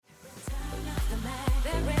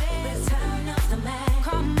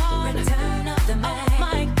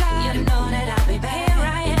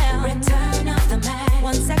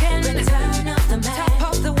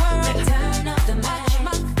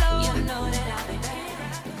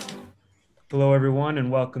Hello, everyone,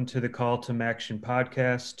 and welcome to the Call to Action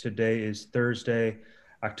podcast. Today is Thursday,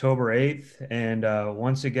 October 8th. And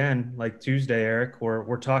once again, like Tuesday, Eric,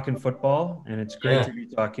 we're talking football, and it's great Yeah. to be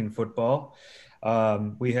talking football.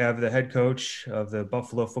 We have the head coach of the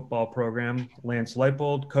Buffalo football program, Lance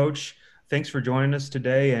Leipold. Coach, thanks for joining us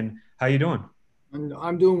today. And how you doing?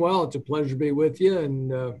 I'm doing well. It's a pleasure to be with you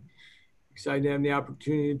and excited to have the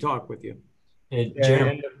opportunity to talk with you. Hey, Yeah,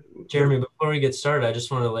 and Jeremy, before we get started, I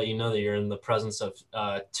just want to let you know that you're in the presence of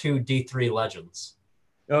two D3 legends,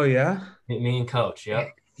 oh, yeah? me and Coach.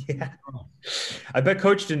 Yep. Yeah. I bet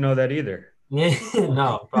Coach didn't know that either. Yeah,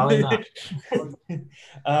 no, probably not.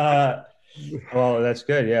 uh, well, that's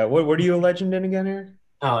good. Yeah. What are you a legend in again, Eric?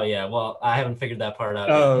 Oh, yeah. Well, I haven't figured that part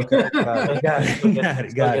out Oh, yet. okay. Got it. Got it. Got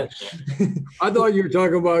it. Got it. I thought you were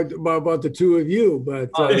talking about the two of you,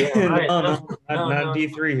 but Oh, yeah. Right. No, not No.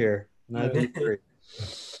 D3 here. Not Yeah. D3.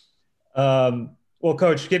 Well,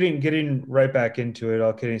 Coach, getting right back into it,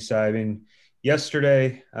 all kidding aside, I mean,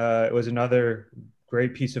 yesterday it was another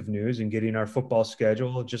great piece of news in getting our football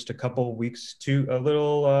schedule just a couple weeks to a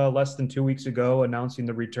little less than 2 weeks ago, announcing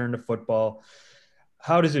the return to football.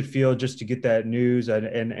 How does it feel just to get that news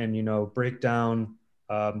and break down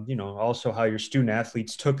also how your student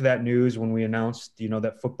athletes took that news when we announced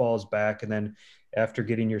that football is back, and then after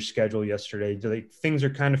getting your schedule yesterday, things are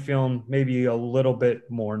kind of feeling maybe a little bit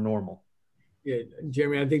more normal? Yeah,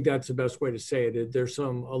 Jeremy, I think that's the best way to say it. There's a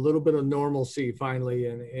little bit of normalcy finally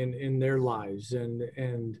in their lives,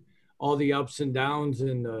 and all the ups and downs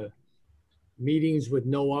and meetings with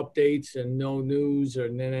no updates and no news,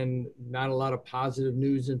 and then not a lot of positive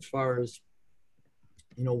news as far as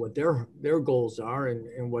what their goals are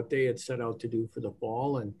and what they had set out to do for the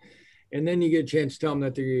fall. And then you get a chance to tell them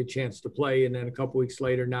that they're going to get a chance to play, and then a couple weeks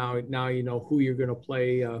later, now you know who you're going to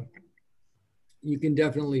play. You can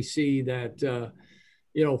definitely see that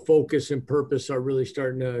focus and purpose are really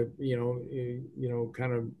starting to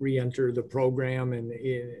kind of re-enter the program and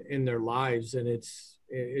in their lives, and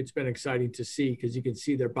it's been exciting to see because you can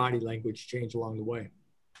see their body language change along the way.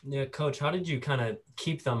 Yeah, Coach, how did you kind of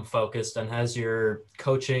keep them focused, and has your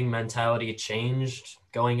coaching mentality changed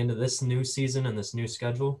going into this new season and this new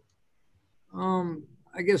schedule?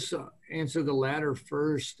 I guess answer the latter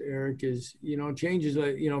first, Eric, is, changes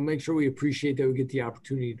that, make sure we appreciate that we get the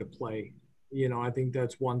opportunity to play. I think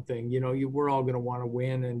that's one thing. We're all going to want to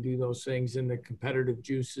win and do those things, and the competitive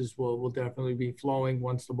juices will definitely be flowing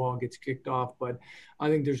once the ball gets kicked off. But I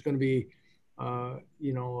think there's going to be,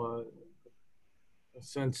 a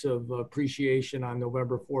sense of appreciation on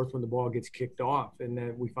November 4th when the ball gets kicked off, and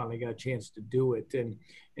then we finally got a chance to do it, and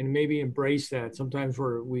maybe embrace that. Sometimes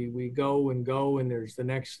we go and there's the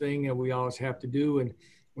next thing that we always have to do, and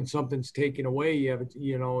when something's taken away,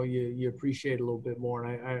 you appreciate it a little bit more,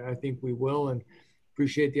 and I think we will, and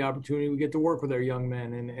appreciate the opportunity we get to work with our young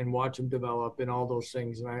men and watch them develop and all those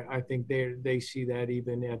things. And I think they see that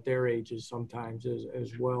even at their ages sometimes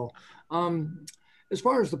as well. As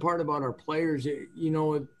far as the part about our players,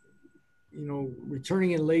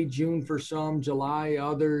 returning in late June for some, July,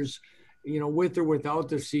 others, with or without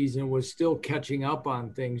the season, was still catching up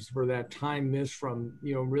on things for that time missed from,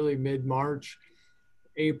 really mid-March,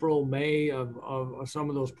 April, May of some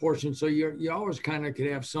of those portions. So you always kind of could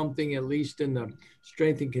have something, at least in the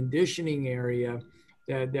strength and conditioning area,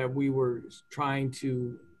 that we were trying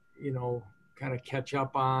to, kind of catch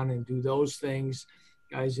up on and do those things.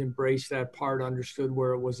 Guys embraced that part, understood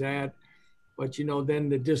where it was at. But, then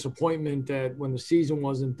the disappointment that when the season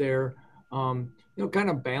wasn't there, kind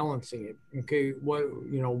of balancing it. Okay, what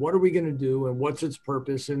are we going to do, and what's its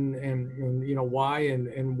purpose, and why,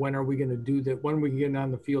 and when are we going to do that? When are we getting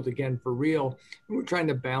on the field again for real? And we're trying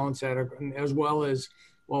to balance that, as well as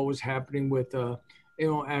what was happening with,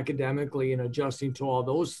 academically and adjusting to all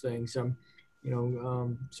those things.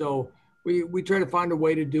 So we try to find a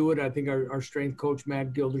way to do it. I think our strength coach,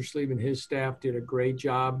 Matt Gildersleeve, and his staff did a great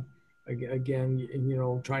job.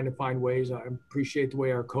 Again, trying to find ways. I appreciate the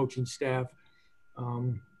way our coaching staff,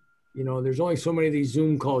 there's only so many of these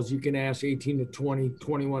Zoom calls you can ask 18 to 20,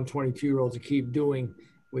 21, 22-year-olds to keep doing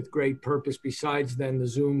with great purpose, besides then the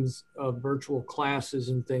Zooms of virtual classes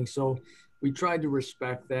and things. So we tried to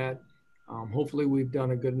respect that. Hopefully we've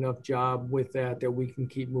done a good enough job with that we can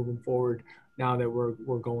keep moving forward now that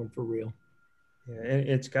we're going for real. Yeah,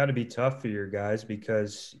 it's got to be tough for your guys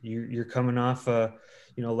because you're coming off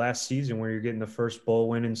last season where you're getting the first bowl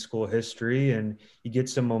win in school history, and you get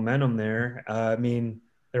some momentum there. I mean,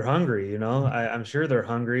 they're hungry, I'm sure they're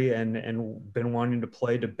hungry and been wanting to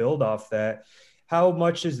play to build off that. How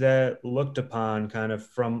much is that looked upon kind of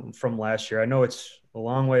from last year? I know it's a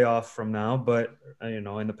long way off from now, but in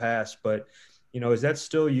the past, but Is that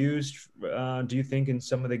still used, do you think, in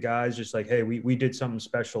some of the guys, just like, hey, we did something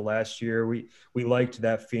special last year. We liked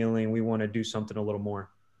that feeling. We want to do something a little more.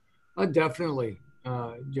 Definitely,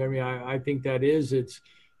 Jeremy. I think that it's,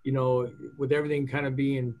 with everything kind of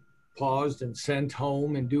being paused and sent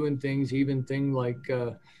home and doing things, even thing like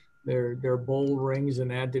their bowl rings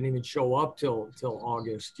and that didn't even show up till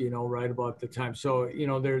August, right about the time. So,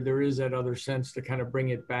 there is that other sense to kind of bring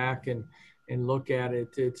it back and look at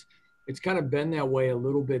it. It's kind of been that way a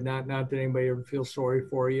little bit. Not that anybody ever feels sorry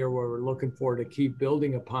for you, or we're looking forward to keep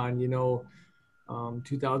building upon.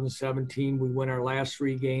 2017, we win our last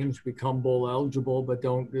 3 games, become bowl eligible, but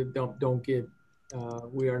don't get.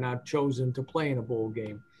 We are not chosen to play in a bowl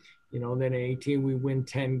game. Then in 18 we win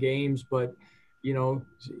 10 games, but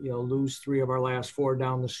lose 3 of our last 4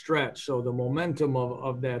 down the stretch. So the momentum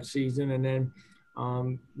of that season, and then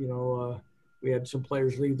we had some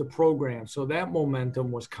players leave the program. So that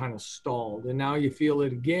momentum was kind of stalled. And now you feel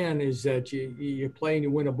it again, is that you play and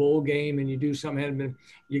you win a bowl game and you do something,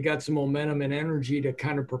 you got some momentum and energy to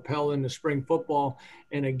kind of propel into spring football.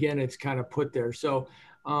 And again, it's kind of put there. So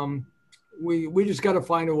we just got to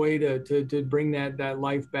find a way to bring that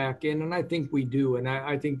life back in. And I think we do. And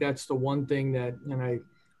I think that's the one thing that, and I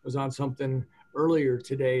was on something earlier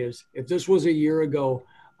today, is if this was a year ago,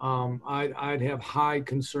 I'd have high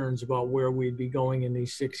concerns about where we'd be going in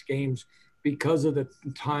these 6 games because of the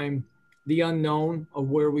time, the unknown of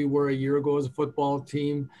where we were a year ago as a football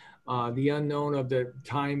team, the unknown of the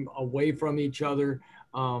time away from each other,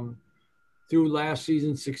 through last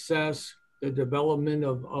season's success, the development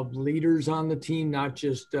of leaders on the team, not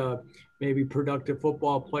just maybe productive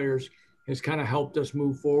football players, has kind of helped us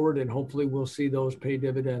move forward. And hopefully we'll see those pay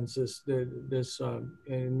dividends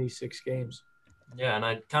in these 6 games. Yeah, and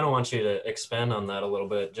I kind of want you to expand on that a little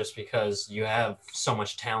bit, just because you have so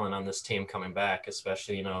much talent on this team coming back,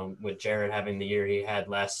 especially, with Jared having the year he had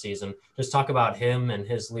last season. Just talk about him and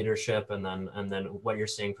his leadership, and then what you're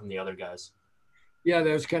seeing from the other guys. Yeah,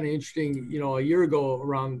 that was kind of interesting. A year ago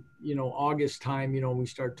around, August time, we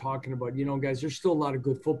start talking about, guys, there's still a lot of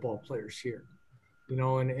good football players here,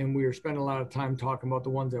 and we were spending a lot of time talking about the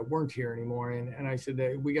ones that weren't here anymore. And I said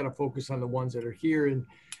that we got to focus on the ones that are here. And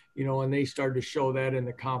they started to show that, and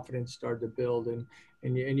the confidence started to build. And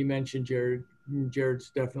you mentioned Jared.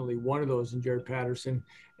 Jared's definitely one of those, and Jared Patterson.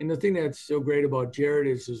 And the thing that's so great about Jared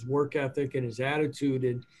is his work ethic and his attitude.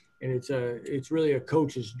 And it's really a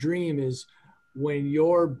coach's dream, is when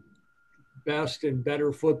your best and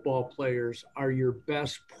better football players are your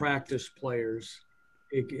best practice players,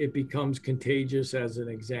 it becomes contagious as an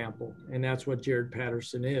example. And that's what Jared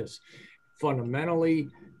Patterson is. Fundamentally,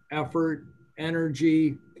 effort,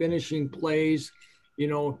 energy, finishing plays,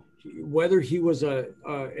 whether he was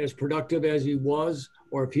as productive as he was,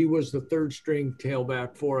 or if he was the 3rd string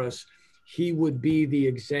tailback for us, he would be the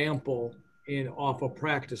example off of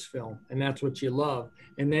practice film. And that's what you love.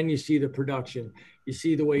 And then you see the production, you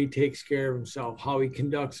see the way he takes care of himself, how he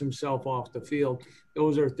conducts himself off the field.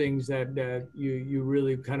 Those are things that you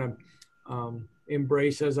really kind of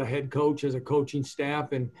embrace as a head coach, as a coaching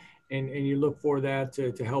staff, and you look for that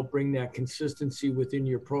to help bring that consistency within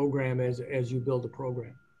your program as you build a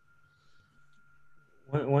program.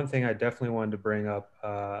 One thing I definitely wanted to bring up,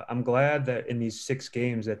 I'm glad that in these 6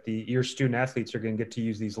 games that your student athletes are going to get to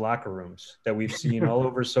use these locker rooms that we've seen all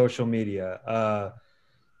over social media.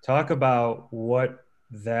 Talk about what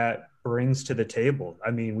that brings to the table. I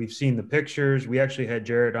mean, we've seen the pictures. We actually had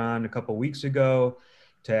Jared on a couple of weeks ago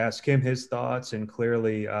to ask him his thoughts. And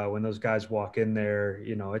clearly when those guys walk in there,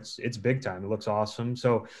 it's big time. It looks awesome.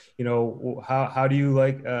 So, how do you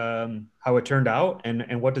like how it turned out,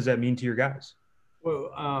 and what does that mean to your guys?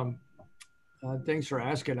 Well, thanks for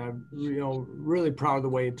asking. I'm, really proud of the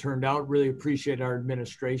way it turned out. Really appreciate our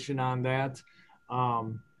administration on that.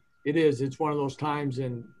 It's one of those times,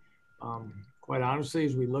 and quite honestly,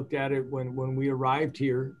 as we looked at it when we arrived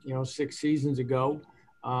here, 6 seasons ago,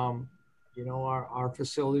 our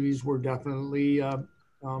facilities were definitely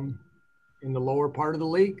in the lower part of the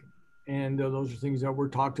league. And those are things that were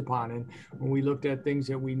talked upon. And when we looked at things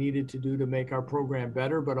that we needed to do to make our program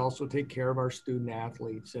better, but also take care of our student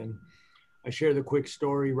athletes. And I share the quick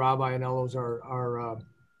story. Rob Iannello's our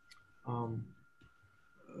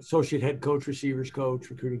associate head coach, receivers coach,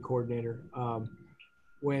 recruiting coordinator.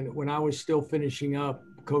 When I was still finishing up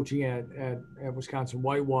coaching at Wisconsin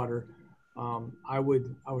Whitewater, I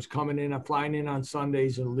was flying in on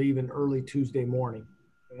Sundays and leaving early Tuesday morning.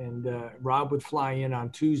 And Rob would fly in on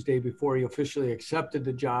Tuesday before he officially accepted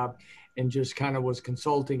the job, and just kind of was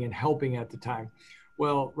consulting and helping at the time.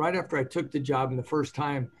 Well, right after I took the job, and the first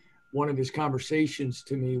time, one of his conversations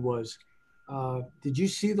to me was, did you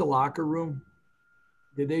see the locker room?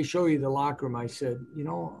 did they show you the locker room? I said,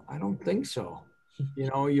 I don't think so.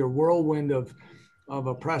 Your whirlwind of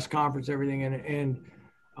a press conference, everything. And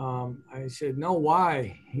I said, no,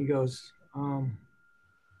 why? He goes,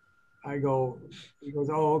 he goes,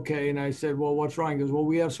 oh, okay. And I said, well, what's wrong? He goes, well,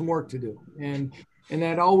 we have some work to do. And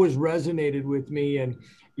that always resonated with me. And,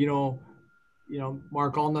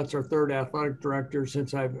 Mark Allnutt's our third athletic director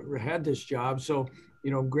since I've had this job. So,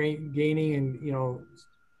 gaining and,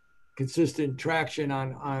 consistent traction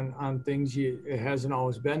on things, it hasn't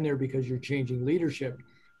always been there because you're changing leadership.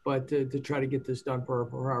 But to try to get this done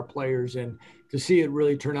for our players and to see it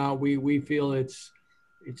really turn out, we feel it's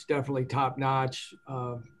definitely top notch.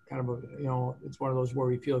 Kind of it's one of those where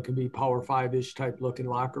we feel it can be Power 5-ish type looking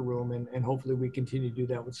locker room, and hopefully we continue to do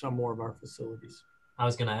that with some more of our facilities. I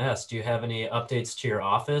was going to ask, do you have any updates to your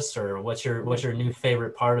office, or what's your new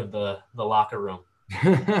favorite part of the locker room?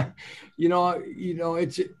 It's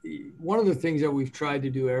one of the things that we've tried to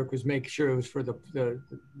do, Eric, was make sure it was for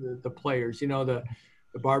the players,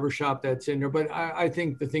 the barbershop that's in there. But I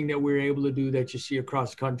think the thing that we're able to do that you see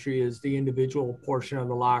across the country is the individual portion of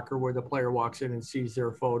the locker where the player walks in and sees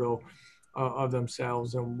their photo of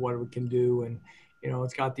themselves and what we can do. And,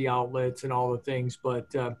 it's got the outlets and all the things,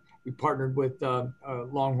 but we partnered with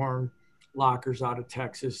Longhorn Lockers out of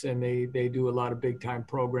Texas, and they do a lot of big time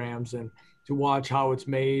programs, and to watch how it's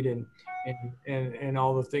made and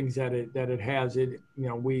all the things that it has,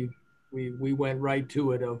 we went right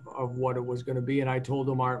to it of what it was going to be. And I told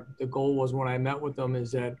them the goal was, when I met with them,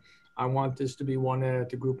 is that I want this to be one that at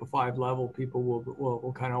the group of 5 level, people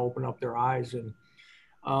will kind of open up their eyes. And,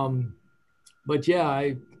 but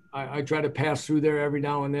yeah, I try to pass through there every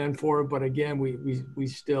now and then for it. But again, we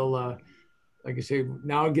still, like I say,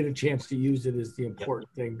 now I get a chance to use it is the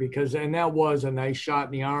important thing, because, and that was a nice shot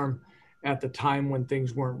in the arm at the time when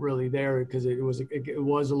things weren't really there, because it was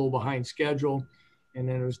a little behind schedule, and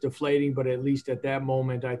then it was deflating. But at least at that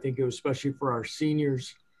moment, I think it was especially for our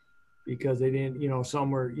seniors, because they didn't,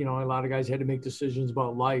 some were, a lot of guys had to make decisions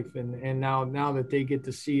about life, and now that they get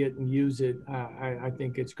to see it and use it, I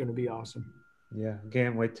think it's going to be awesome. Yeah,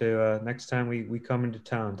 can't wait to next time we come into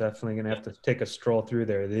town. Definitely gonna have to take a stroll through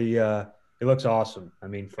there. It looks awesome. I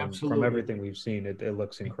mean, from everything we've seen, it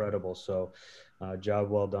looks incredible. So, job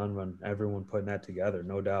well done on everyone putting that together,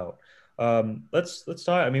 no doubt. Let's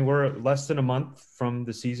talk. I mean, we're less than a month from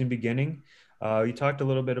the season beginning. You talked a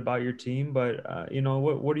little bit about your team, but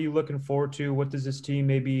what are you looking forward to? What does this team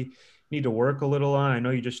maybe need to work a little on? I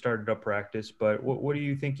know you just started up practice, but what do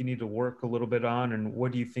you think you need to work a little bit on, and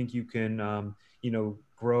what do you think you can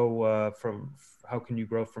grow from? How can you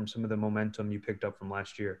grow from some of the momentum you picked up from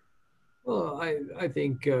last year? Well, I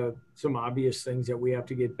think some obvious things that we have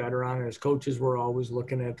to get better on. As coaches, we're always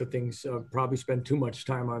looking at the things, probably spend too much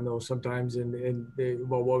time on those sometimes, and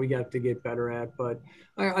what we got to get better at. But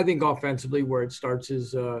I think offensively, where it starts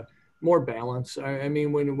is more balance. I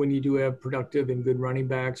mean, when you do have productive and good running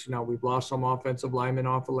backs, now we've lost some offensive linemen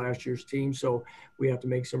off of last year's team, so we have to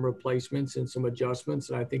make some replacements and some adjustments.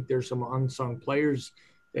 And I think there's some unsung players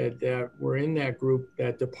that were in that group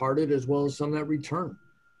that departed, as well as some that returned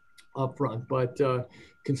up front. But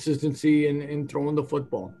consistency in throwing the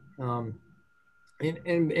football, and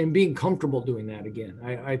being comfortable doing that again.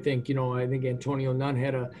 I think Antonio Nunn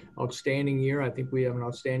had an outstanding year. I think we have an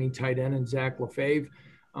outstanding tight end in Zach LaFave.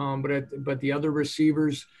 But the other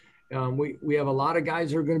receivers, we have a lot of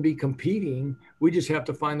guys that are going to be competing. We just have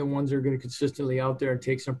to find the ones that are going to consistently out there and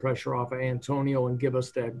take some pressure off of Antonio and give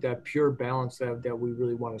us that pure balance that we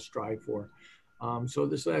really want to strive for. So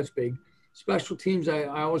that's big. Special teams, I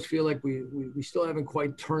always feel like we still haven't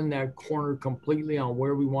quite turned that corner completely on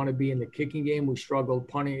where we want to be in the kicking game. We struggled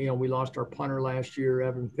punting. We lost our punter last year,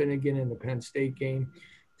 Evan Finnegan, in the Penn State game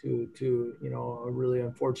to a really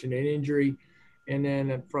unfortunate injury. And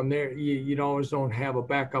then from there, you always don't have a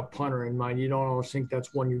backup punter in mind. You don't always think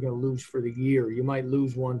that's one you're going to lose for the year. You might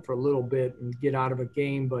lose one for a little bit and get out of a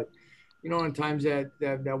game, but in times that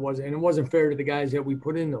wasn't, and it wasn't fair to the guys that we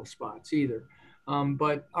put in those spots either.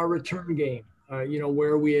 But our return game,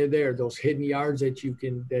 where we are there, those hidden yards that you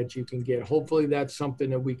can get. Hopefully that's something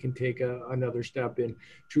that we can take another step in.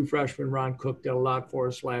 True freshman Ron Cook did a lot for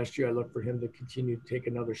us last year. I look for him to continue to take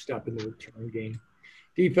another step in the return game.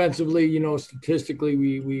 Defensively, statistically,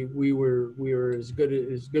 we were as good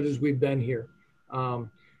as we've been here,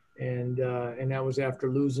 and that was after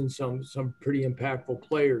losing some pretty impactful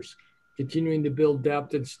players. Continuing to build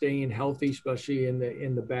depth and staying healthy, especially in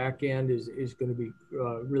the back end, is going to be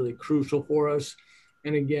really crucial for us.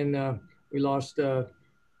 And again, we lost Chibuzi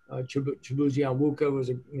Onwuka, was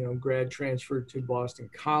a grad transfer to Boston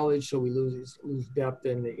College, so we lose depth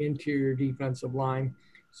in the interior defensive line.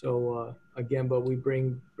 So again, but we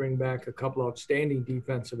bring back a couple outstanding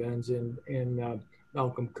defensive ends in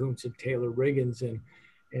Malcolm Kuntz and Taylor Riggins,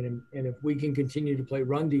 and if we can continue to play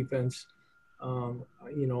run defense,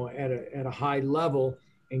 at a high level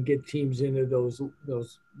and get teams into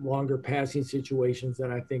those longer passing situations,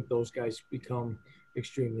 then I think those guys become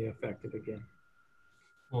extremely effective again.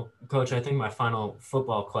 Well, Coach, I think my final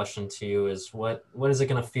football question to you is what is it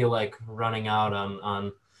going to feel like running out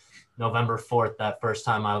on November 4th, that first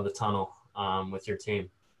time out of the tunnel with your team?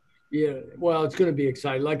 Yeah, well, it's going to be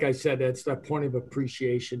exciting. Like I said, that's that point of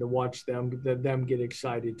appreciation to watch them get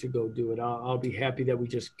excited to go do it. I'll be happy that we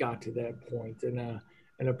just got to that point, and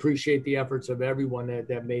appreciate the efforts of everyone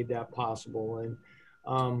that made that possible. And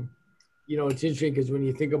it's interesting because when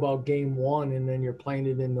you think about game one and then you're playing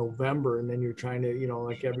it in November and then you're trying to,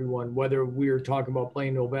 like everyone, whether we're talking about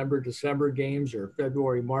playing November, December games or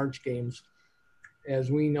February, March games,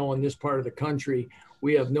 as we know in this part of the country,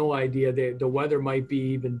 we have no idea that the weather might be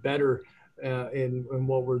even better in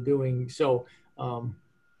what we're doing. So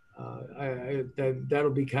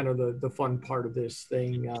that'll be kind of the fun part of this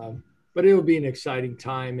thing. But it'll be an exciting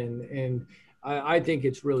time. And I think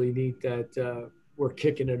it's really neat that we're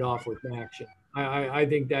kicking it off with action. I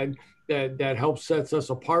think that helps sets us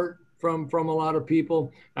apart from a lot of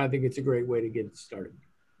people. I think it's a great way to get it started.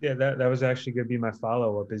 Yeah, that was actually going to be my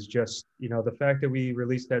follow-up, is just, the fact that we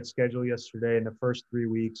released that schedule yesterday and the first 3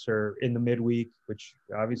 weeks are in the midweek, which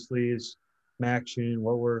obviously is MACtion,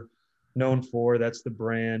 what we're known for. That's the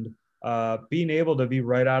brand. Being able to be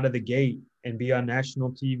right out of the gate and be on national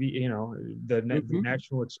TV, the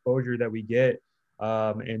national exposure that we get,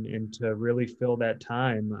 and to really fill that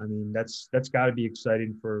time. I mean, that's got to be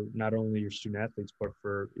exciting for not only your student athletes, but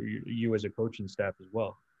for you as a coaching staff as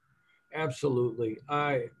well. Absolutely.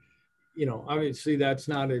 Obviously that's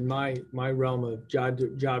not in my realm of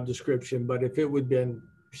job description, but if it would have been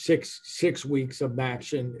six weeks of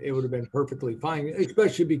action, it would have been perfectly fine,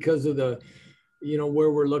 especially because of the,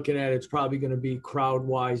 where we're looking at, it's probably going to be crowd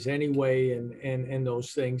wise anyway. And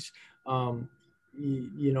those things, that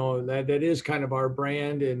is kind of our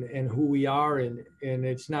brand and who we are. And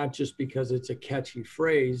it's not just because it's a catchy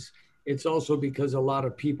phrase. It's also because a lot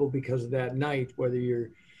of people, because of that night, whether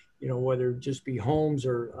it just be homes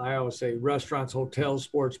or I always say restaurants, hotels,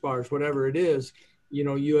 sports bars, whatever it is,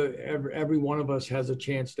 every one of us has a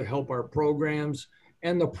chance to help our programs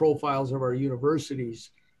and the profiles of our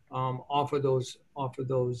universities off of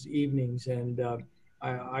those evenings. And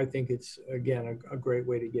I think it's, again, a great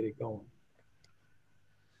way to get it going.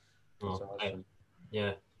 Well, awesome.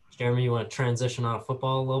 Jeremy, you want to transition out of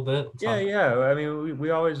football a little bit? Yeah. I mean, we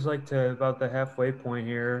always like to about the halfway point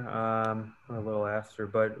here, a little after,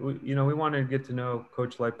 but we want to get to know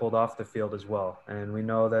Coach Leipold off the field as well. And we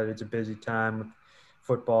know that it's a busy time with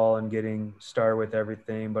football and getting started with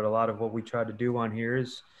everything. But a lot of what we try to do on here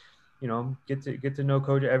is, get to know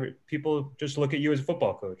Coach. People just look at you as a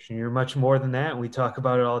football coach, and you're much more than that. And we talk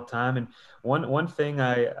about it all the time. And one thing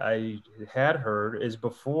I had heard is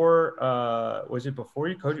before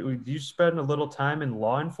you coach? Did you spend a little time in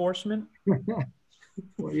law enforcement?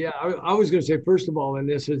 Well, yeah, I was going to say, first of all, in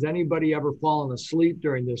this, has anybody ever fallen asleep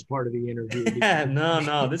during this part of the interview?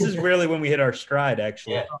 No. This is really when we hit our stride,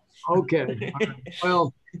 actually. Yeah. Okay.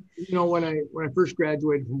 Well, when I first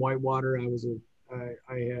graduated from Whitewater, I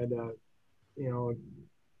had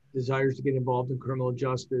desires to get involved in criminal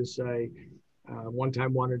justice. I one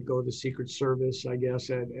time wanted to go to the Secret Service, I guess,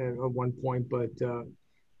 at one point, but a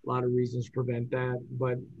lot of reasons prevent that.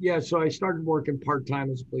 But yeah, so I started working part-time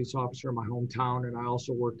as a police officer in my hometown, and I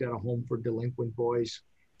also worked at a home for delinquent boys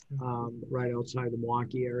right outside the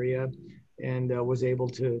Milwaukee area, and was able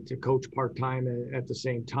to coach part-time at the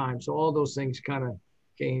same time. So all those things kind of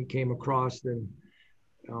came across. And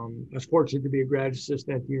I was fortunate to be a grad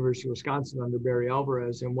assistant at the University of Wisconsin under Barry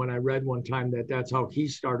Alvarez. And when I read one time that that's how he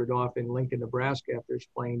started off in Lincoln, Nebraska after his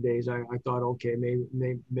playing days, I thought, okay,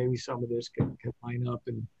 maybe some of this can line up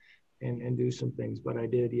and do some things. But I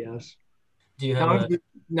did, yes. Do you have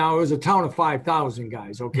now it was a town of 5,000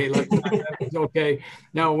 guys. Okay. Okay.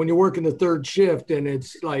 Now, when you work in the third shift and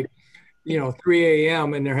it's like, 3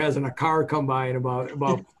 a.m. and there hasn't a car come by in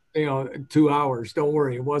about 2 hours. Don't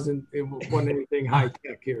worry. It wasn't anything high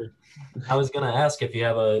tech here. I was going to ask if you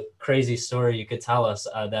have a crazy story you could tell us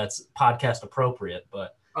that's podcast appropriate,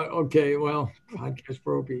 but. Okay. Well, podcast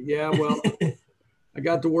appropriate. Yeah. Well, I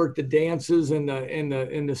got to work the dances in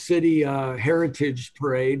the city heritage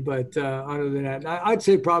parade, but other than that, I'd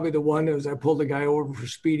say probably the one was I pulled a guy over for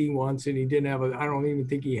speeding once, and he didn't have I don't even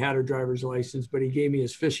think he had a driver's license, but he gave me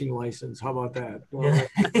his fishing license. How about that? Well,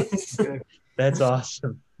 okay. That's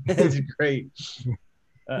awesome. That's great.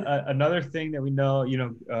 Another thing that we know,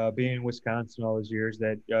 being in Wisconsin all those years,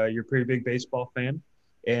 that you're a pretty big baseball fan,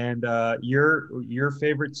 and your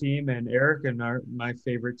favorite team and Eric and my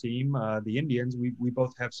favorite team, the Indians, we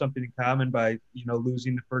both have something in common by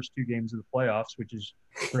losing the first two games of the playoffs, which is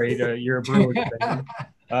great. You're a Brewers fan.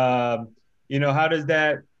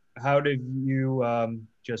 How did you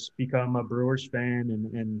just become a Brewers fan,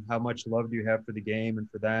 and how much love do you have for the game and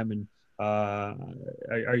for them? And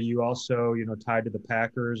are you also, tied to the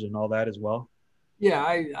Packers and all that as well? Yeah,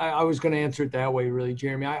 I was going to answer it that way, really,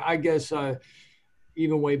 Jeremy. I guess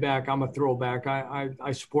even way back, I'm a throwback.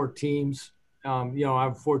 I support teams. I have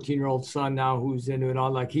a 14-year-old son now who's into it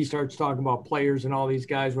all. Like, he starts talking about players and all these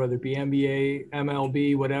guys, whether it be NBA,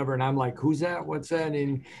 MLB, whatever. And I'm like, who's that? What's that?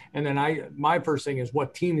 And then my first thing is,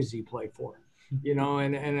 what team does he play for?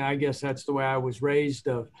 And I guess that's the way I was raised.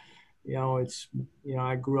 I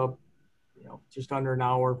grew up, just under an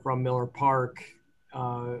hour from Miller Park,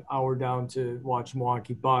 hour down to watch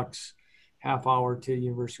Milwaukee Bucks, half hour to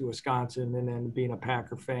University of Wisconsin, and then being a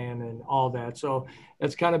Packer fan and all that. So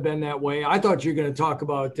it's kind of been that way. I thought you were going to talk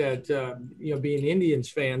about that, being Indians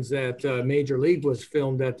fans, that Major League was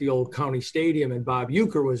filmed at the old County Stadium and Bob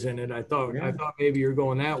Uecker was in it. I thought maybe you're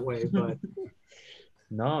going that way, but.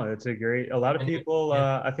 No, it's a lot of people,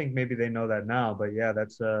 I think maybe they know that now, but yeah,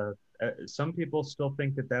 that's some people still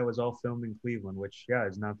think that was all filmed in Cleveland, which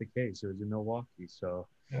is not the case. It was in Milwaukee. So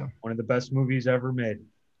one of the best movies ever made.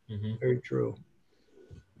 Mm-hmm. Very true.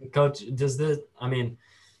 Coach, is there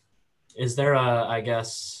I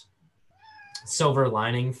guess, silver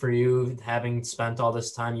lining for you having spent all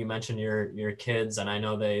this time? You mentioned your kids, and I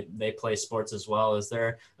know they play sports as well. Is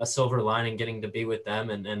there a silver lining getting to be with them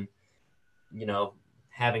and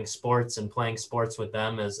having sports and playing sports with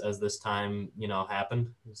them as this time,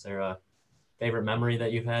 happened? Is there a favorite memory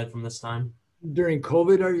that you've had from this time? During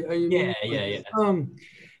COVID, are you?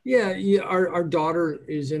 Yeah. Our daughter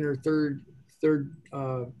is in her third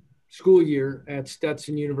school year at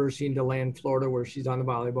Stetson University in DeLand, Florida, where she's on the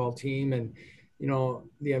volleyball team. And,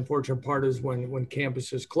 the unfortunate part is when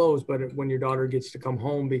campus is closed, but when your daughter gets to come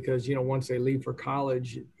home, because, once they leave for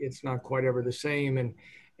college, it's not quite ever the same. And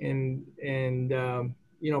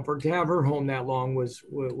to have her home that long was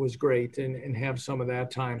great, and have some of that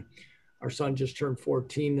time. Our son just turned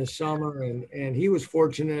 14 this summer, and he was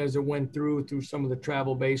fortunate as it went through some of the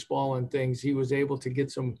travel baseball and things. He was able to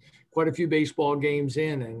get quite a few baseball games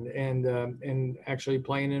in, and actually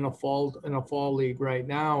playing in a fall league right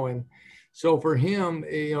now. And so for him,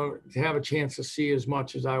 to have a chance to see as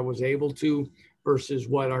much as I was able to, versus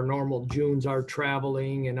what our normal Junes are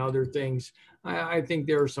traveling and other things, I think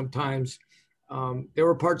there are some times. There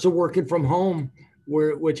were parts of working from home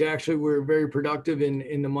which actually were very productive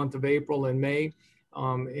in the month of April and May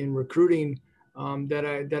in recruiting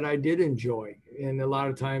that I did enjoy. And a lot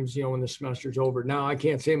of times, when the semester's over. Now, I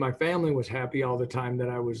can't say my family was happy all the time that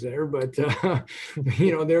I was there, but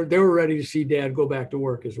they were ready to see Dad go back to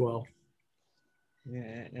work as well.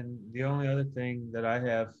 Yeah, and the only other thing that I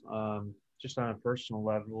have, just on a personal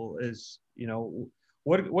level, is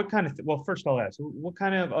what kind of well, first I'll ask, what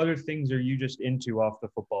kind of other things are you just into off the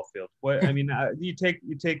football field? You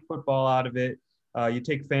take football out of it, you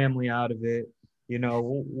take family out of it,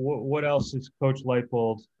 what else is Coach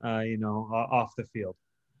Leipold off the field?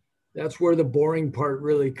 That's where the boring part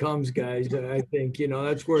really comes, guys. I think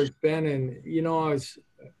that's where it's been. And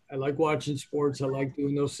I like watching sports. I like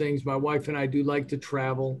doing those things. My wife and I do like to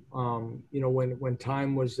travel. When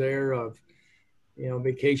time was there of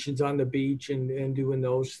vacations on the beach and doing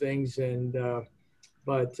those things.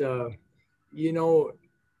 But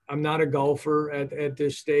I'm not a golfer at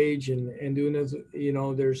this stage, and doing this,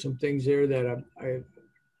 there's some things there that I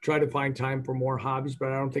try to find time for more hobbies,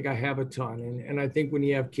 but I don't think I have a ton. And I think when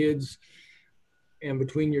you have kids and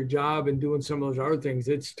between your job and doing some of those other things,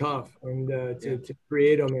 it's tough to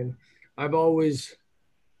create them. And I've always,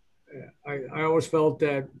 I always felt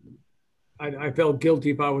that I felt guilty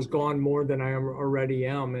if I was gone more than I already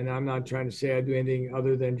am. And I'm not trying to say I do anything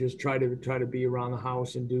other than just try to be around the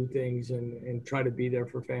house and do things and try to be there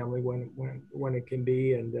for family when it can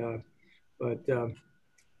be. But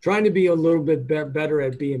trying to be a little bit better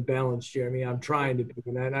at being balanced, Jeremy. I'm trying to be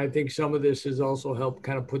that. And I think some of this has also helped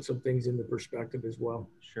kind of put some things into perspective as well.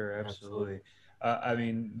 Sure, absolutely. I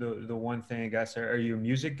mean, the one thing, I guess, are you a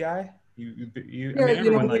music guy?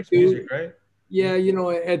 Everyone likes music, right? Yeah,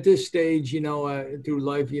 at this stage, through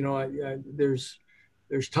life, there's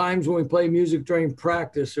times when we play music during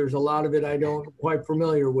practice. There's a lot of it I don't quite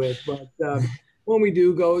familiar with, but when we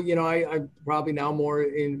do go, I probably now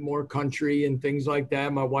more country and things like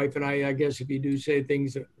that. My wife and I guess if you do say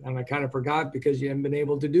things, and I kind of forgot because you haven't been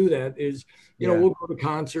able to do that, is, we'll go to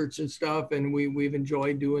concerts and stuff, and we've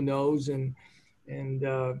enjoyed doing those and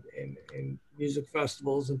music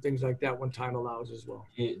festivals and things like that when time allows as well.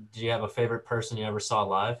 Do you have a favorite person you ever saw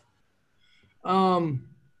live?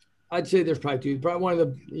 I'd say there's probably two. Probably one of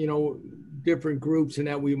the, different groups in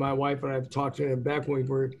that my wife and I have talked to them back when we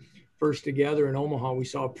were first together in Omaha. We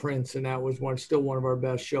saw Prince, and that was still one of our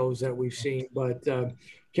best shows that we've seen. But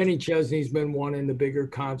Kenny Chesney's been one in the bigger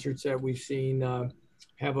concerts that we've seen.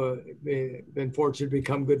 Been fortunate to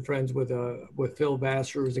become good friends with Phil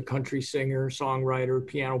Vassar, who's a country singer, songwriter,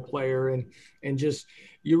 piano player, and just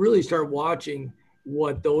you really start watching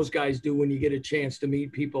what those guys do when you get a chance to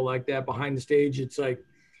meet people like that behind the stage. It's like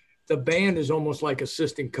the band is almost like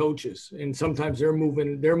assistant coaches, and sometimes they're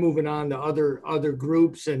moving on to other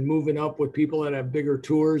groups and moving up with people that have bigger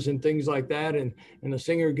tours and things like that. And the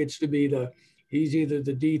singer gets to be he's either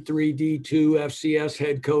the D3, D2 FCS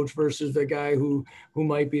head coach versus the guy who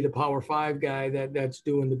might be the Power 5 guy that's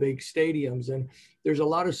doing the big stadiums. And there's a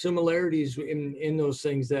lot of similarities in those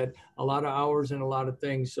things, that a lot of hours and a lot of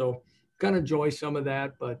things. So kind of enjoy some of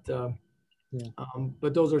that, but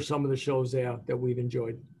those are some of the shows that we've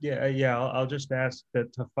enjoyed. Yeah. I'll just ask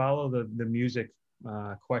that to follow the music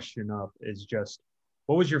question up is just,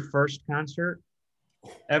 what was your first concert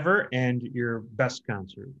ever and your best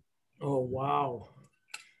concert? Oh, wow.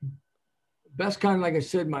 Best concert, like I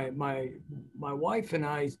said, my wife and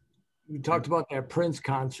I, we talked about that Prince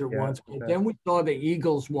concert once, but then we saw the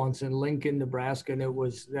Eagles once in Lincoln, Nebraska, and it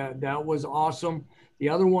was that was awesome. The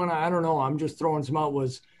other one, I don't know, I'm just throwing some out,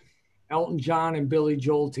 was Elton John and Billy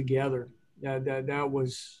Joel together. That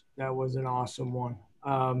was an awesome one.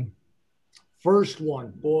 First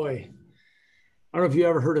one, boy, I don't know if you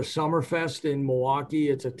ever heard of Summerfest in Milwaukee.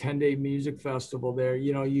 It's a 10-day music festival there.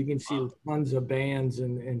 You can see tons of bands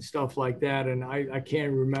and stuff like that. And I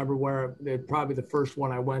can't remember probably the first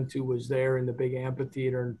one I went to was there in the big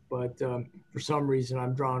amphitheater. But for some reason,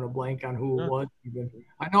 I'm drawing a blank on who it was. Even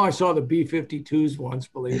I know I saw the B-52s once,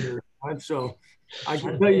 believe it or not. So I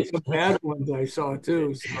can tell you some bad ones I saw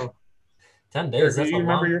too. So 10 days. Do you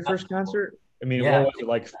remember your first concert? I mean, what was it,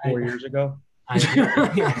 like 4 years ago?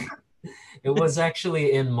 It was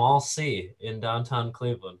actually in Mall C in downtown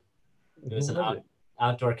Cleveland. It was an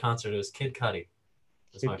outdoor concert. It was Kid Cudi. It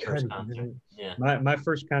was my first concert. Yeah. My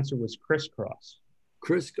first concert was Crisscross.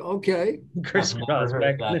 Okay. Crisscross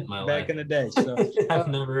back in the day. So I've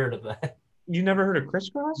never heard of that. You never heard of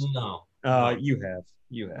Crisscross? No. You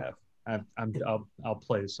have. I'll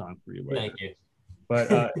play the song for you later. Thank you.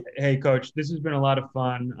 But hey, Coach, this has been a lot of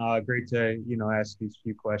fun. Great to ask these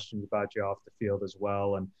few questions about you off the field as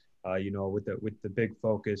well, and with the big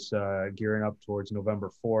focus gearing up towards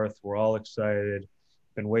November 4th, we're all excited.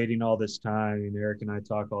 Been waiting all this time. And Eric and I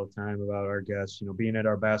talk all the time about our guests, being at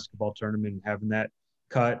our basketball tournament and having that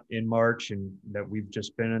cut in March, and that we've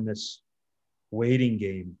just been in this waiting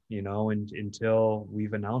game, and until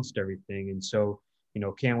we've announced everything. And so,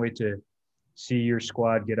 can't wait to see your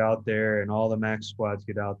squad get out there and all the MAC squads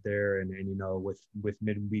get out there and with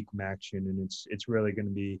midweek action. And it's really going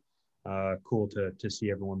to be cool to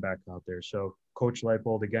see everyone back out there. So Coach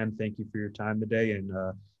Leipold, again, thank you for your time today, and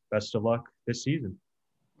best of luck this season.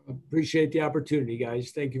 Appreciate the opportunity,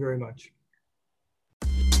 guys. Thank you very much.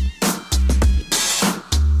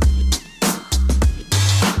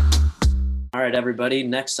 All right, everybody.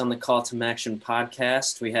 Next on the Call to Action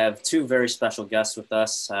podcast, we have two very special guests with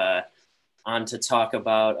us on to talk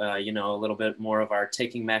about, a little bit more of our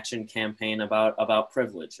Taking Action campaign about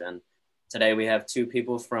privilege. And today we have two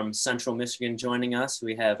people from Central Michigan joining us.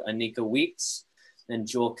 We have Anika Weeks and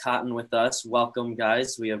Jewel Cotton with us. Welcome,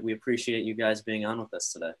 guys. We appreciate you guys being on with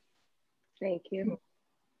us today. Thank you.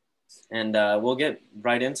 And we'll get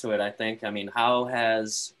right into it, I think. I mean, how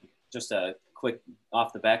has, just a quick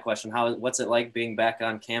off the bat question, what's it like being back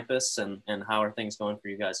on campus, and how are things going for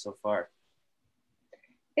you guys so far?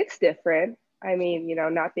 It's different. I mean,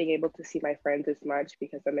 not being able to see my friends as much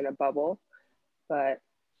because I'm in a bubble, but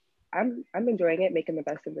I'm enjoying it, making the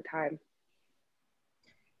best of the time.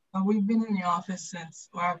 We've been in the office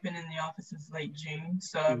I've been in the office since late June,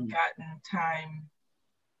 so I've gotten time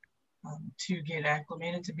to get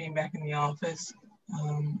acclimated to being back in the office,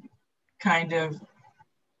 kind of,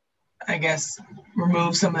 I guess,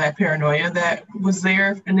 remove some of that paranoia that was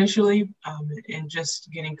there initially, and just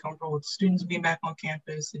getting comfortable with students being back on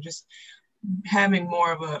campus and just having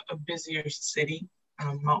more of a busier city.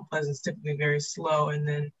 Mount Pleasant's typically very slow, and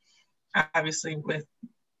then obviously with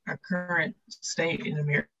our current state in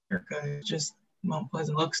America, just Mount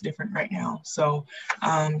Pleasant looks different right now. So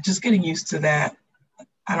just getting used to that.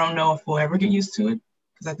 I don't know if we'll ever get used to it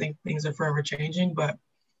because I think things are forever changing, but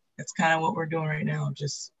that's kind of what we're doing right now,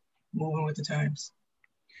 just moving with the times.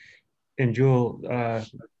 And Jewel,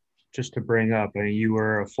 just to bring up, I mean, you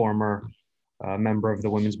were a former member of the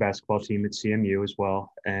women's basketball team at CMU as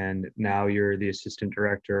well, and now you're the assistant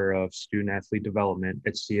director of student athlete development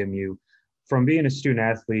at CMU. From being a student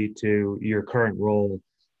athlete to your current role,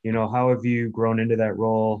 you know, how have you grown into that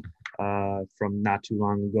role from not too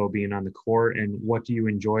long ago being on the court, and what do you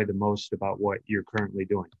enjoy the most about what you're currently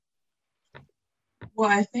doing? Well,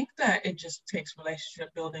 I think that it just takes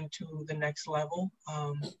relationship building to the next level.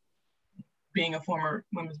 Being a former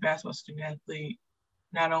women's basketball student athlete,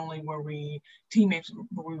 not only were we teammates,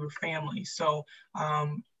 but we were family. So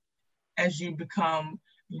as you become,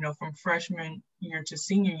 you know, from freshman year to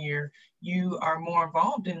senior year, you are more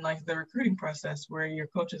involved in like the recruiting process where your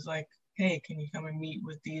coach is like, hey, can you come and meet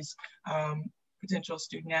with these potential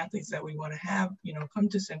student athletes that we want to have, you know, come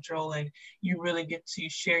to Central, and you really get to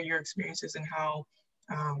share your experiences and how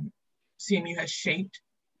CMU has shaped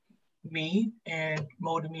me and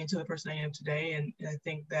molded me into the person I am today. And I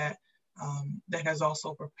think that that has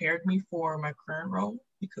also prepared me for my current role,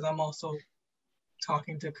 because I'm also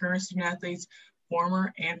talking to current student athletes,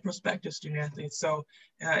 former and prospective student athletes. So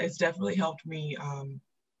it's definitely helped me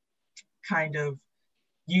kind of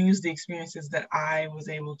use the experiences that I was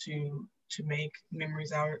able to make,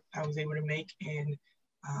 memories I was able to make, and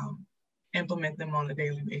implement them on a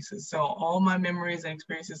daily basis. So all my memories and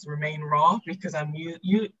experiences remain raw because I'm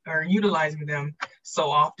utilizing them so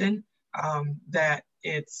often that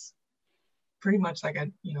it's pretty much like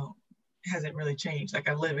hasn't really changed. Like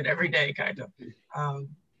I live it every day, kind of.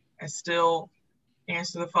 I still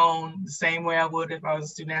answer the phone the same way I would if I was a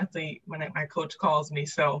student athlete when my coach calls me.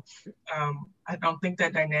 So I don't think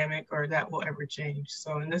that dynamic or that will ever change.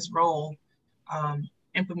 So in this role,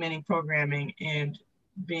 implementing programming and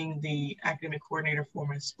being the academic coordinator for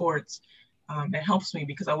my sports, it helps me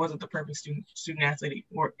because I wasn't the perfect student athlete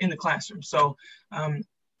or in the classroom. So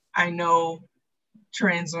I know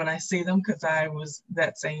trends when I see them because I was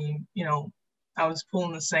that same, I was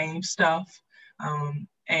pulling the same stuff.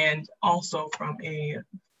 And also from a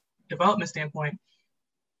development standpoint,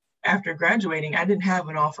 after graduating, I didn't have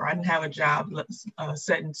an offer. I didn't have a job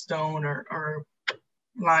set in stone or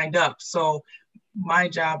lined up. So my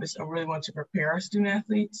job is I really want to prepare our student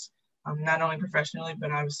athletes, not only professionally,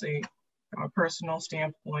 but obviously from a personal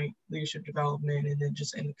standpoint, leadership development, and then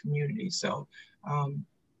just in the community. So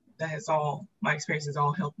that has all, my experience has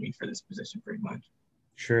all helped me for this position pretty much.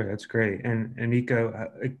 Sure, that's great. And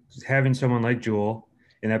Anika, having someone like Jewel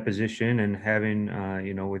in that position and having,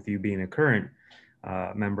 with you being a current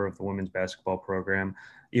member of the women's basketball program,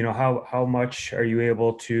 how much are you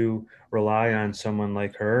able to rely on someone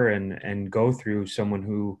like her and go through someone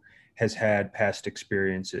who has had past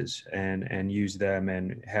experiences and use them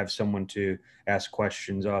and have someone to ask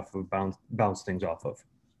questions off of, bounce things off of?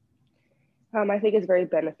 I think it's very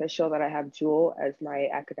beneficial that I have Jewel as my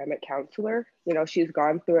academic counselor. She's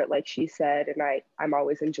gone through it, like she said, and I'm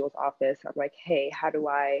always in Jewel's office. I'm like, hey, how do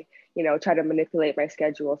I, try to manipulate my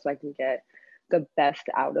schedule so I can get the best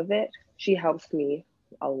out of it? She helps me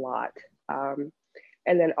a lot. And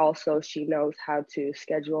then also she knows how to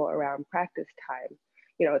schedule around practice time.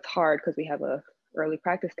 It's hard because we have a early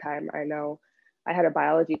practice time. I know I had a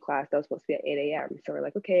biology class that was supposed to be at 8 a.m. So we're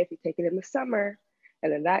like, okay, if you take it in the summer,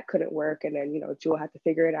 and then that couldn't work. And then, Jewel had to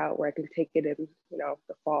figure it out where I can take it in, the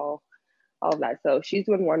fall, all of that. So she's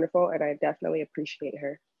doing wonderful, and I definitely appreciate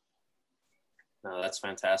her. No, that's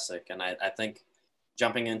fantastic. And I think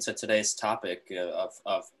jumping into today's topic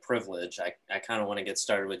of privilege, I kind of want to get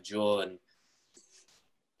started with Jewel. And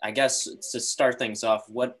I guess to start things off,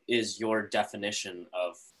 what is your definition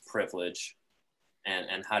of privilege,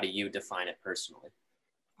 and how do you define it personally?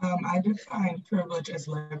 I define privilege as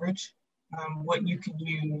leverage. What you can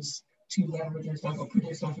use to leverage yourself or put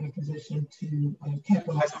yourself in a position to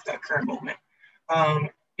capitalize off that current moment.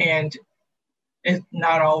 And it's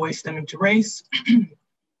not always stemming to race.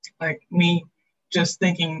 Like me just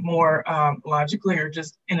thinking more logically or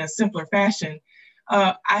just in a simpler fashion,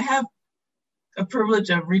 I have a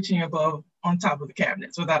privilege of reaching above on top of the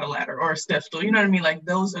cabinets without a ladder or a step stool. You know what I mean? Like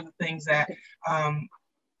those are the things that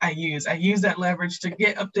I use that leverage to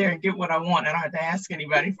get up there and get what I want. I don't have to ask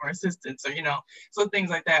anybody for assistance or, so things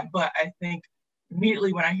like that. But I think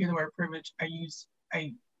immediately when I hear the word privilege,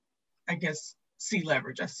 I guess, see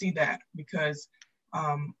leverage. I see that because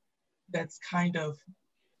that's kind of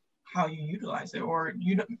how you utilize it. Or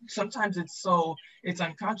sometimes it's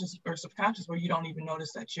unconscious or subconscious where you don't even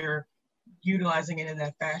notice that you're utilizing it in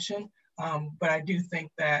that fashion. But I do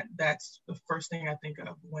think that that's the first thing I think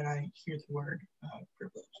of when I hear the word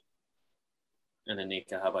privilege. And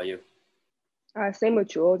Anika, how about you? Same with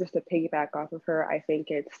Jewel, just to piggyback off of her, I think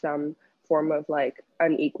it's some form of like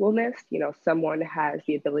unequalness. You know, someone has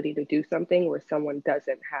the ability to do something where someone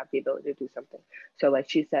doesn't have the ability to do something. So like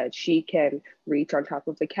she said, she can reach on top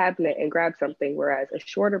of the cabinet and grab something, whereas a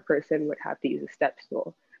shorter person would have to use a step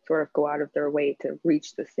stool, sort of go out of their way to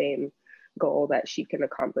reach the same goal that she can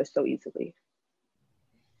accomplish so easily.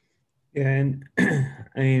 Yeah, and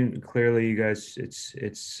I mean, clearly, you guys,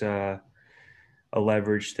 it's a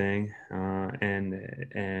leverage thing,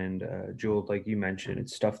 and Jewel, like you mentioned,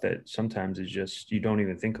 it's stuff that sometimes is just you don't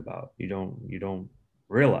even think about, you don't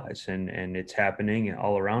realize, and it's happening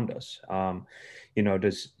all around us. You know,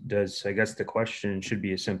 does I guess the question should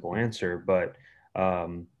be a simple answer, but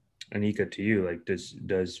Anika, to you, like,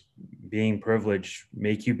 does being privileged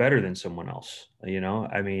make you better than someone else? You know,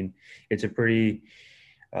 I mean, it's a pretty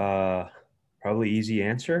probably easy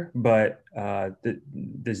answer, but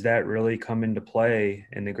does that really come into play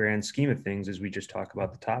in the grand scheme of things as we just talk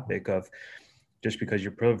about the topic of just because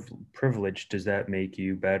you're privileged, does that make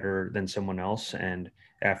you better than someone else? And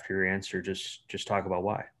after your answer, just talk about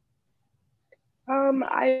why.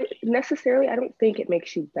 I don't think it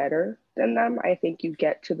makes you better than them. I think you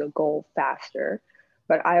get to the goal faster,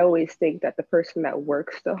 but I always think that the person that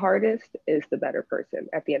works the hardest is the better person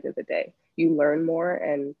at the end of the day. You learn more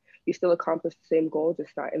and you still accomplish the same goal,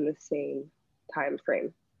 just not in the same time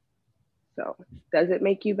frame. So does it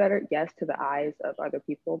make you better? Yes, to the eyes of other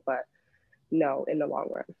people, but no, in the long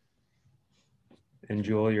run. And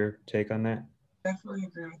Jewel, your take on that? Definitely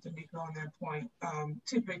agree with Anika on that point.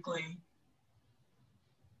 Typically,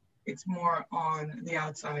 it's more on the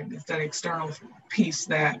outside. It's that external piece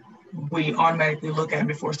that we automatically look at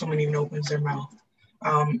before someone even opens their mouth.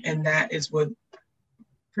 And that is what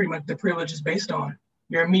pretty much the privilege is based on.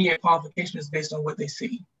 Your immediate qualification is based on what they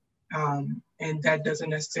see. And that doesn't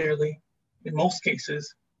necessarily, in most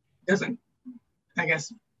cases, isn't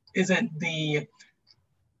the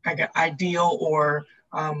ideal or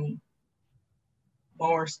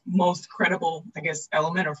most credible,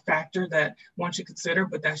 element or factor that one should consider,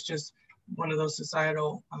 but that's just one of those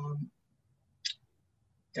societal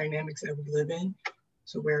dynamics that we live in.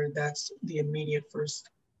 So where that's the immediate first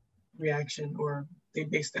reaction, or they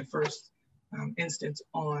base that first instance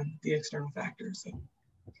on the external factors.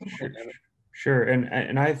 Sure.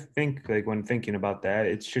 And I think, like, when thinking about that,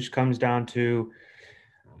 it just comes down to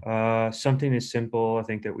something as simple, I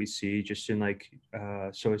think, that we see just in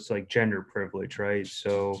so it's like gender privilege, right?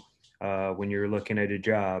 So when you're looking at a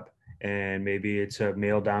job and maybe it's a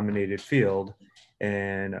male dominated field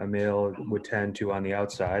and a male would tend to, on the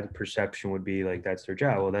outside, the perception would be like that's their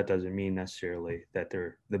job. Well, that doesn't mean necessarily that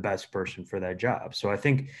they're the best person for that job. So I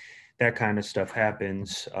think that kind of stuff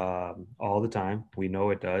happens all the time. We know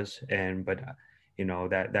it does. But you know,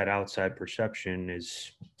 that outside perception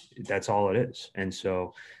that's all it is. And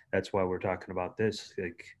so that's why we're talking about this.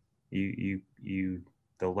 Like the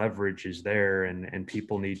leverage is there, and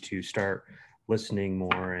people need to start listening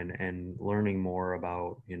more and learning more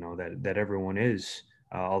about, you know, that everyone is,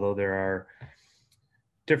 although there are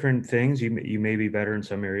different things, you may be better in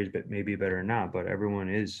some areas, but maybe better not, but everyone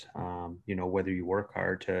is, you know, whether you work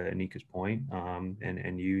hard, to Anika's point,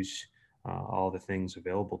 and use all the things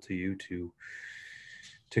available to you to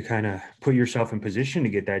kind of put yourself in position to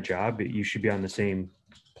get that job, you should be on the same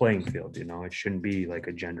playing field. You know, it shouldn't be like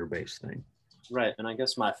a gender-based thing. Right. And I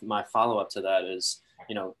guess my follow-up to that is,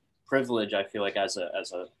 you know, privilege, I feel like as a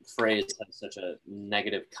phrase has such a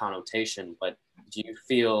negative connotation, but do you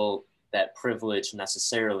feel that privilege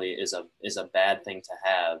necessarily is a bad thing to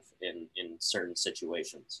have in certain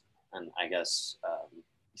situations? And I guess,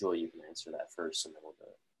 Julie, you can answer that first, and then we'll go.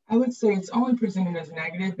 I would say it's only presented as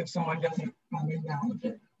negative if someone doesn't acknowledge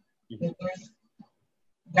it. Mm-hmm.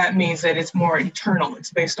 That means that it's more internal.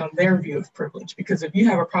 It's based on their view of privilege. Because if you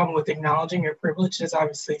have a problem with acknowledging your privilege, there's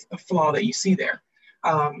obviously a flaw that you see there.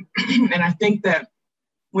 And I think that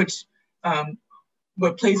what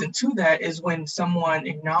plays into that is when someone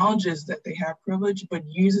acknowledges that they have privilege, but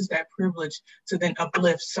uses that privilege to then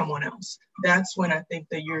uplift someone else. That's when I think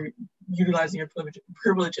that you're utilizing your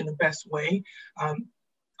privilege in the best way.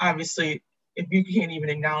 Obviously, if you can't even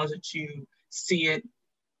acknowledge that you see it,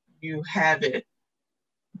 you have it,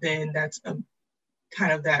 then that's a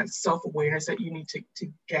kind of that self-awareness that you need to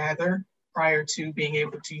gather prior to being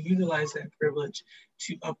able to utilize that privilege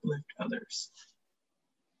to uplift others.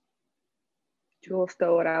 Jewel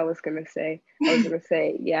stole what I was going to say. I was going to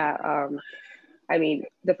say, I mean,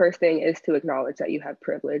 the first thing is to acknowledge that you have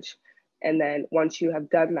privilege. And then once you have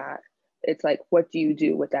done that, it's like, what do you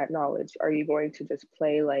do with that knowledge? Are you going to just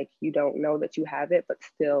play like you don't know that you have it, but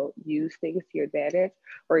still use things to your advantage?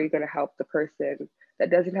 Or are you going to help the person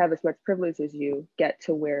that doesn't have as much privilege as you get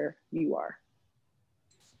to where you are?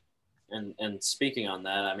 And speaking on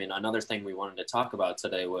that, I mean, another thing we wanted to talk about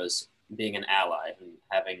today was being an ally and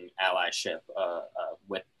having allyship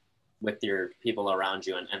with your people around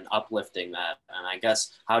you and uplifting that. And I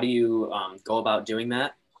guess, how do you go about doing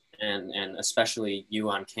that? And especially you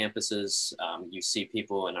on campuses, you see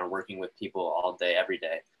people and are working with people all day, every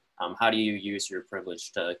day. How do you use your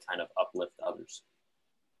privilege to kind of uplift others?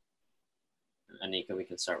 Anika, we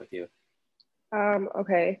can start with you.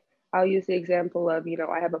 Okay, I'll use the example of,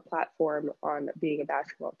 I have a platform on being a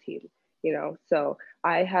basketball team, so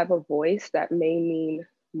I have a voice that may mean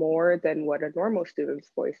more than what a normal student's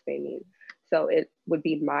voice may mean. So it would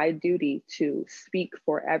be my duty to speak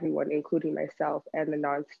for everyone, including myself and the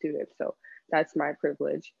non-students. So that's my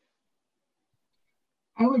privilege.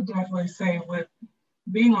 I would definitely say with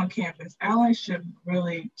being on campus, allyship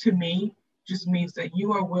really, to me, just means that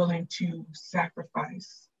you are willing to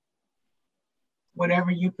sacrifice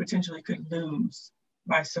whatever you potentially could lose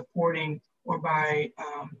by supporting or by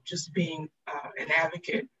just being an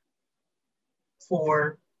advocate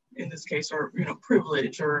for, in this case, or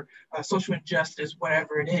privilege or social injustice,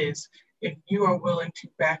 whatever it is. If you are willing to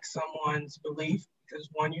back someone's belief, because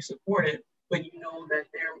one, you support it, but you know that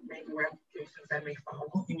there may be ramifications that may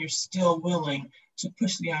follow, and you're still willing to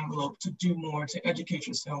push the envelope, to do more, to educate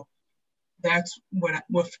yourself. That's what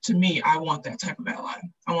to me, I want that type of ally.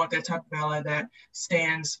 I want that type of ally that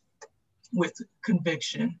stands with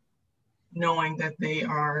conviction, knowing that they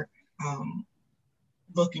are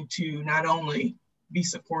looking to not only be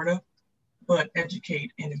supportive, but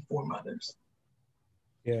educate and inform others.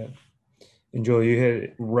 Yeah. And Joel, you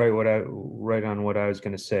hit right on what I was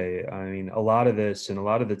going to say. I mean, a lot of this and a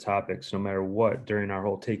lot of the topics, no matter what, during our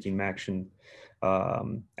whole Taking Action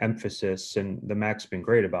emphasis, and the MAC's been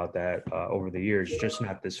great about that over the years, just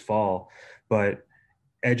not this fall, but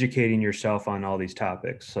educating yourself on all these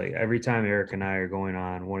topics. Like every time Eric and I are going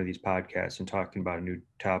on one of these podcasts and talking about a new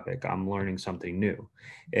topic, I'm learning something new.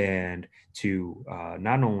 And to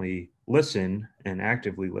not only listen and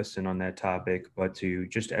actively listen on that topic, but to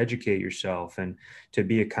just educate yourself and to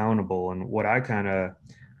be accountable. And what I kind of,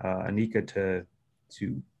 Anika,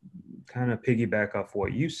 to kind of piggyback off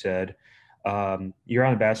what you said, you're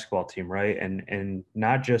on the basketball team, right? And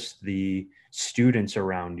not just the students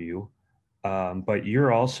around you, but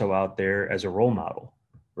you're also out there as a role model,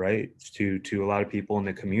 right? To a lot of people in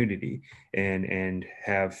the community, and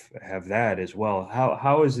have that as well.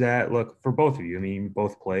 How is that look for both of you? I mean, you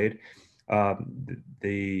both played.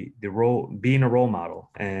 The role, being a role model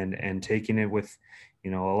and taking it with, a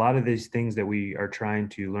lot of these things that we are trying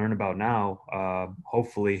to learn about now.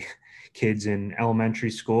 Hopefully, kids in elementary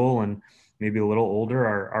school and maybe a little older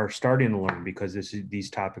are starting to learn, because these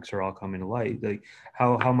topics are all coming to light. Like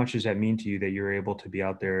how much does that mean to you that you're able to be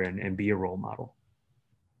out there and be a role model?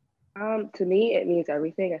 To me, it means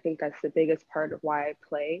everything. I think that's the biggest part of why I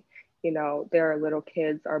play. There are little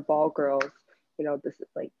kids, our ball girls, this is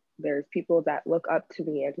like, there's people that look up to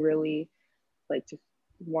me and really like just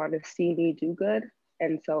want to see me do good.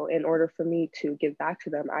 And so in order for me to give back to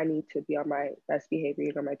them, I need to be on my best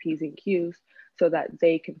behavior, my P's and Q's, so that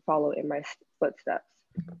they can follow in my footsteps,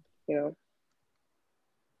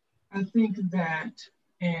 I think that,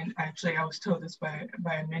 and actually I was told this by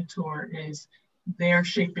a mentor, is they're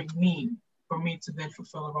shaping me for me to then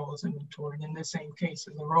fulfill a role as a mentor. And in the same case,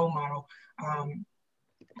 as a role model,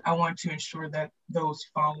 I want to ensure that those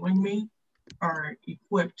following me are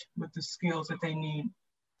equipped with the skills that they need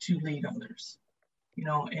to lead others,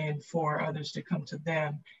 and for others to come to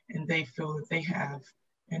them and they feel that they have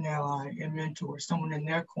an ally, a mentor, someone in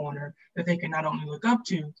their corner that they can not only look up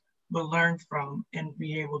to, but learn from and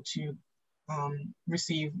be able to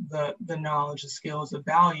receive the knowledge, the skills, the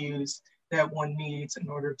values that one needs in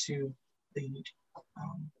order to lead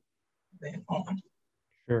then on.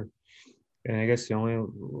 Sure. And I guess the only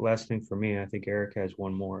last thing for me, I think Eric has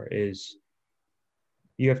one more, is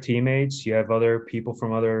you have teammates, you have other people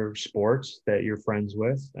from other sports that you're friends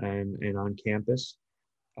with and on campus.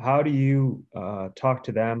 How do you talk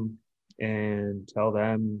to them and tell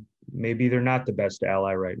them maybe they're not the best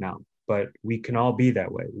ally right now, but we can all be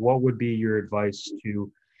that way? What would be your advice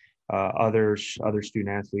to other student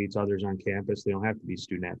athletes, others on campus? They don't have to be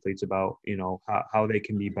student athletes, about how they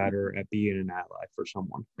can be better at being an ally for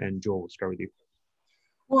someone. And Joel, we'll start with you.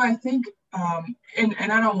 Well, I think, and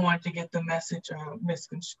I don't want to get the message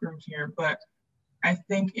misconstrued here, but I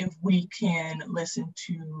think if we can listen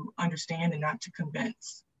to understand and not to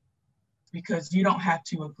convince, because you don't have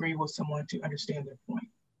to agree with someone to understand their point.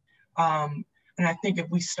 And I think if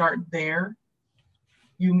we start there,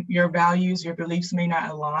 your values, your beliefs may not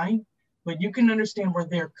align, but you can understand where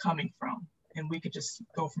they're coming from, and we could just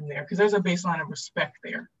go from there, because there's a baseline of respect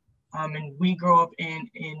there. And we grow up in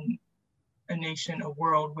a nation, a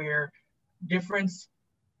world where differences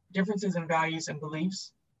in values and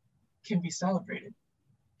beliefs can be celebrated.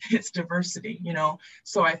 It's diversity, you know?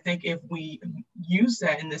 So I think if we use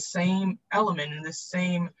that in the same element, in the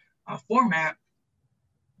same format,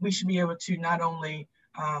 we should be able to not only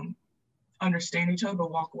understand each other,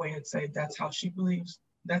 but walk away and say, that's how she believes.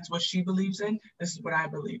 That's what she believes in. This is what I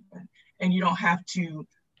believe in. And you don't have to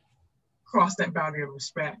cross that boundary of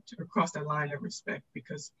respect or cross that line of respect,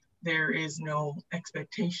 because there is no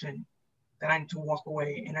expectation that I need to walk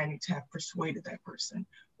away and I need to have persuaded that person,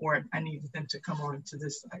 or I need them to come on to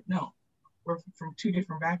this side. No, we're from two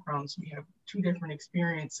different backgrounds. We have two different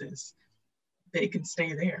experiences. They can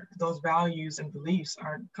stay there. Those values and beliefs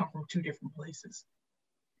come from two different places.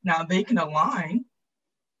 Now they can align,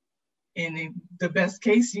 and in the best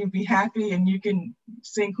case, you'd be happy and you can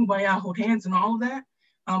sing Kumbaya, hold hands and all of that.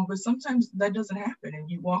 But sometimes that doesn't happen, and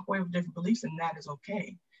you walk away with different beliefs, and that is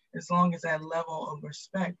okay. As long as that level of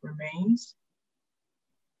respect remains,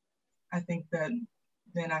 I think that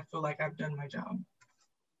then I feel like I've done my job.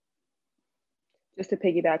 Just to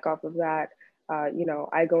piggyback off of that, you know,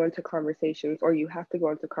 I go into conversations, or you have to go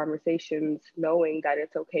into conversations knowing that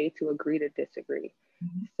it's okay to agree to disagree.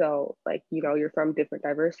 Mm-hmm. So like, you know, you're from different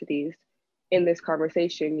diversities. In this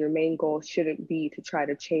conversation, your main goal shouldn't be to try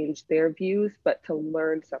to change their views, but to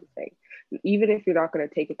learn something. Even if you're not going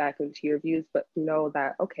to take it back into your views, but know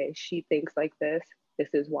that, okay, she thinks like this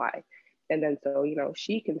is why. And then so, you know,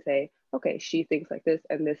 she can say, okay, she thinks like this,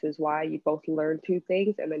 and this is why. You both learn two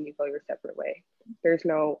things, and then you go your separate way. There's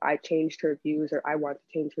no, I changed her views, or I want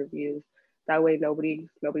to change her views. That way nobody's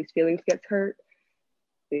feelings gets hurt.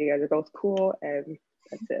 You guys are both cool, and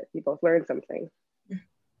that's it. You both learn something.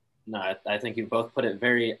 No, I think you both put it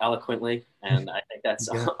very eloquently, and I think that's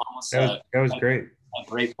almost that was great. A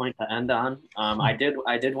great point to end on. I did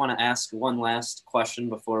want to ask one last question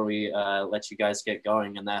before we let you guys get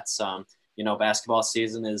going, and that's you know, basketball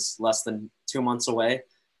season is less than 2 months away,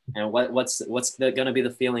 and what's going to be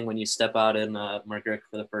the feeling when you step out in McGurk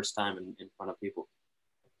for the first time in front of people?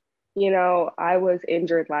 You know, I was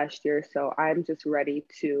injured last year, so I'm just ready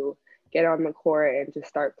to get on the court and just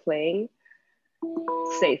start playing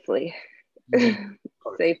safely.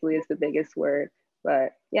 Safely is the biggest word.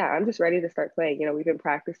 But yeah, I'm just ready to start playing. You know, we've been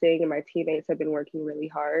practicing and my teammates have been working really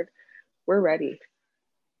hard. We're ready.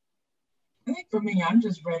 I think for me, I'm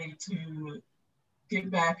just ready to get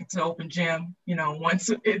back into open gym. You know, once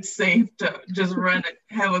it's safe to just run,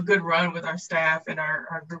 have a good run with our staff and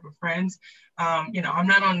our group of friends. You know, I'm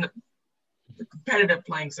not on the competitive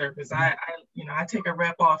playing surface. I take a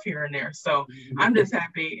rep off here and there. So I'm just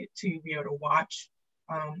happy to be able to watch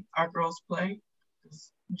our girls play.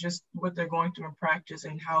 Just what they're going through in practice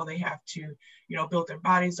and how they have to, you know, build their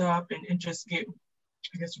bodies up and just get,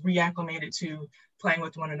 I guess, reacclimated to playing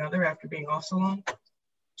with one another after being off so long.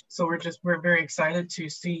 So we're very excited to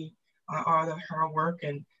see all the hard work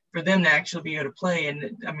and for them to actually be able to play.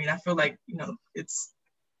 And I mean, I feel like, you know, it's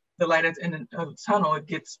the light at the end of the tunnel, it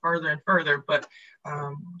gets further and further, but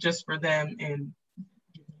just for them and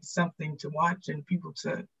something to watch and people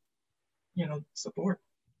to, you know, support.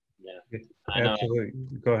 Yeah, absolutely.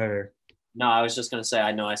 Go ahead, Eric. No, I was just going to say,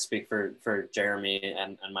 I know I speak for Jeremy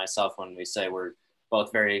and myself when we say we're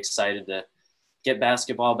both very excited to get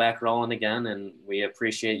basketball back rolling again, and we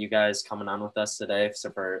appreciate you guys coming on with us today.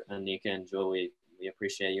 So for Anika and Jewel, we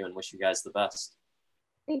appreciate you and wish you guys the best.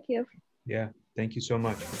 Thank you. Yeah, thank you so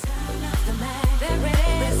much.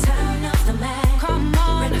 Come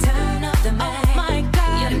on, return of the Mac.